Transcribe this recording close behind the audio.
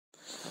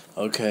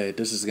Okay,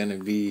 this is gonna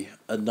be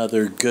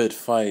another good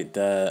fight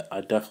that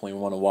I definitely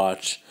want to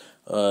watch.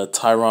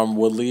 Tyron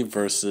Woodley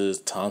versus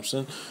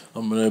Thompson.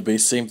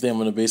 Same thing. I'm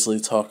gonna basically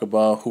talk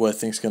about who I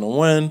think's gonna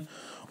win,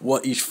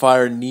 what each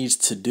fighter needs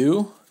to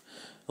do.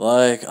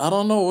 Like, I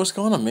don't know what's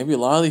going on. Maybe a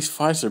lot of these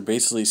fights are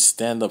basically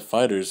stand up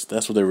fighters.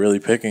 That's what they're really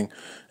picking,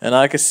 and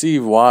I can see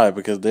why,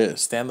 because the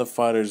stand up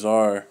fighters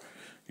are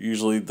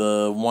usually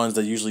the ones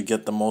that usually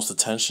get the most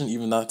attention.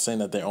 Even not saying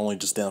that they're only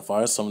just stand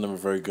fighters. Some of them are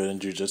very good in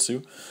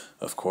jiu-jitsu,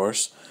 of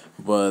course.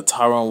 But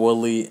Tyron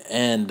Woodley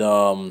and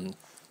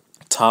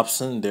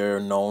Thompson, they're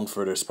known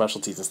for their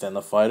specialties in stand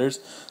up fighters.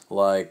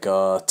 Like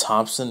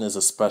Thompson is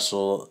a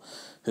special.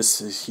 His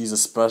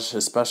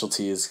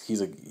specialty is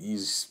he's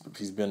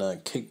been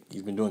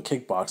doing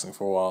kickboxing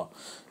for a while.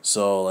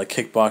 So like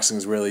kickboxing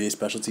is really a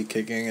specialty,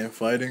 kicking and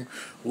fighting.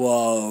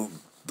 While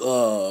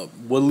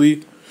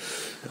Woodley,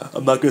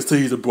 I'm not gonna say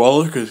he's a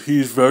brawler because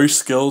he's very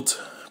skilled.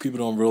 People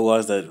don't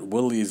realize that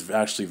Woodley is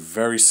actually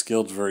very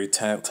skilled, very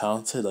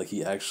talented. Like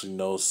he actually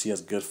knows, he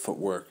has good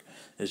footwork.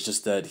 It's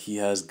just that he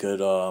has good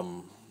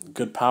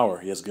power.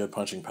 He has good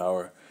punching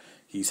power.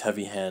 He's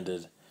heavy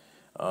handed.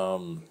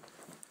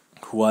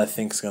 Who I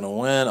think's gonna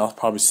win? I'll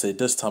probably say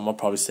this time. I'll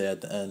probably say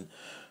at the end.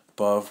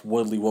 But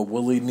Woodley, what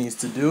Woodley needs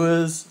to do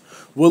is,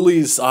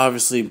 Woodley's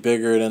obviously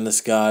bigger than this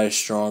guy,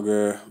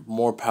 stronger,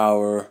 more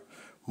power,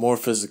 more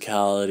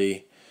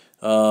physicality,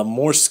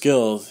 more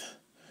skilled,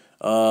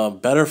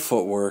 better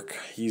footwork.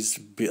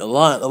 A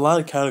lot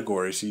of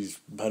categories. He's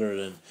better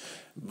than.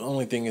 The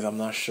only thing is, I'm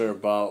not sure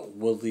about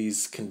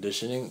Woodley's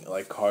conditioning,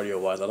 like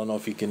cardio wise. I don't know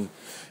if he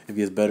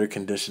has better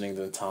conditioning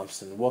than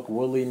Thompson. What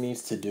Woodley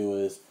needs to do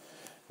is,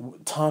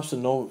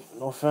 Thompson, no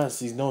offense,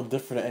 he's no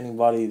different than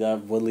anybody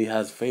that Woodley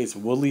has faced.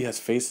 Woodley has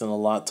faced a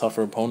lot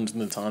tougher opponents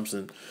than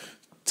Thompson.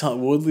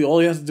 Woodley, all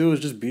he has to do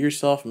is just be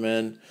yourself,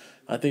 man.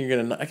 I think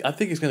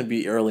it's gonna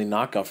be early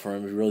knockout for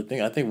him. If you really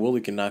think, I think Woodley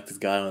can knock this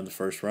guy out in the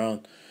first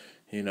round.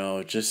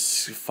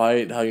 Just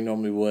fight how you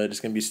normally would. It's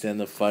gonna be a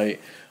stand up fight.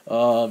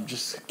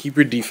 Just keep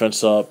your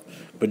defense up,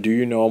 but do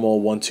your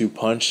normal 1-2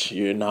 punch,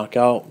 your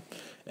knockout,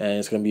 and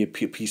it's gonna be a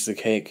piece of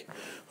cake.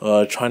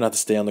 Try not to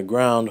stay on the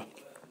ground.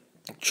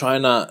 Try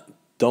not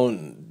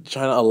don't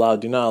try not allow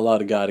Do not allow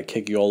the guy to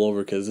kick you all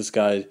over, because this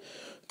guy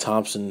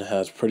Thompson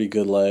has pretty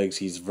good legs.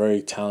 He's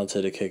very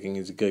talented at kicking.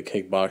 He's a good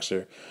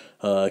kickboxer.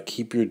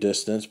 Keep your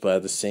distance, but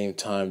at the same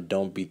time,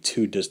 don't be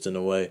too distant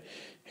away.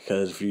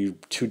 Because if you're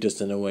too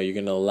distant away, you're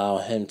gonna allow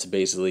him to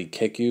basically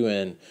kick you,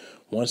 and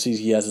once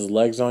he has his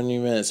legs on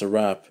you, man, it's a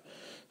wrap.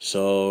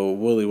 So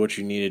Willie, what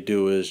you need to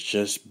do is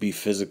just be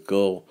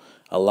physical,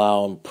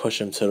 allow him,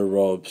 push him to the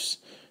ropes.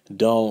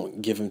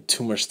 Don't give him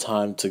too much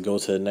time to go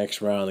to the next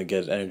round and get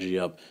his energy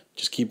up.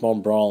 Just keep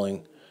on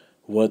brawling.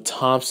 What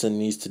Thompson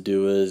needs to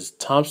do is,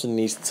 Thompson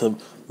needs to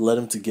let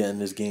him to get in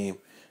his game,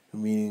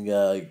 meaning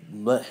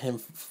let him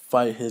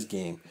fight his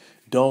game.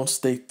 Don't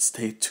stay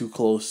too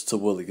close to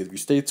Willie, because if you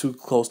stay too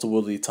close to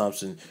Willie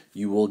Thompson,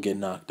 you will get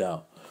knocked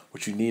out.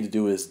 What you need to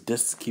do is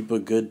keep a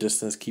good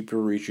distance, keep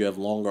your reach. You have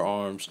longer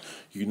arms.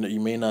 You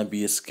may not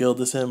be as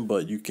skilled as him,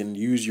 but you can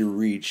use your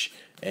reach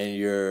and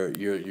your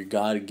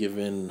God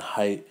given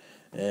height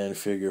and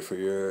figure for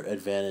your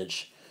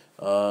advantage.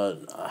 Uh,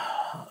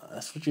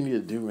 that's what you need to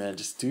do, man.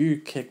 Just do your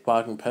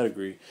kickboxing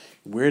pedigree.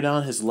 Wear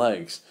down his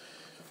legs.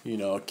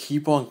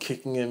 Keep on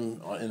kicking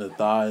him in the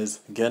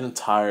thighs, get him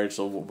tired.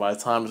 So by the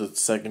time it's the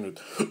second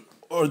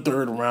or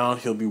third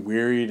round, he'll be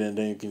wearied, and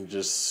then you can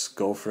just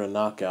go for a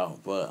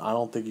knockout. But I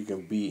don't think you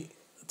can beat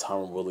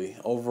Tyron Woodley.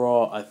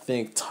 Overall, I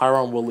think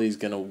Tyron Woodley is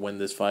gonna win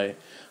this fight.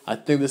 I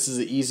think this is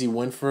an easy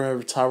win for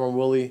Tyron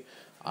Woodley.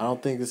 I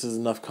don't think this is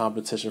enough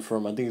competition for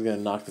him. I think he's gonna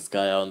knock this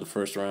guy out in the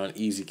first round.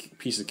 Easy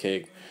piece of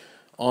cake.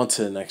 On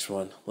to the next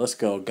one. Let's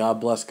go. God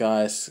bless,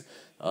 guys.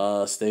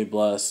 Stay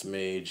blessed.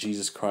 May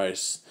Jesus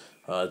Christ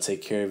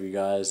take care of you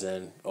guys,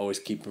 and always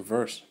keep in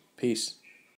verse. Peace.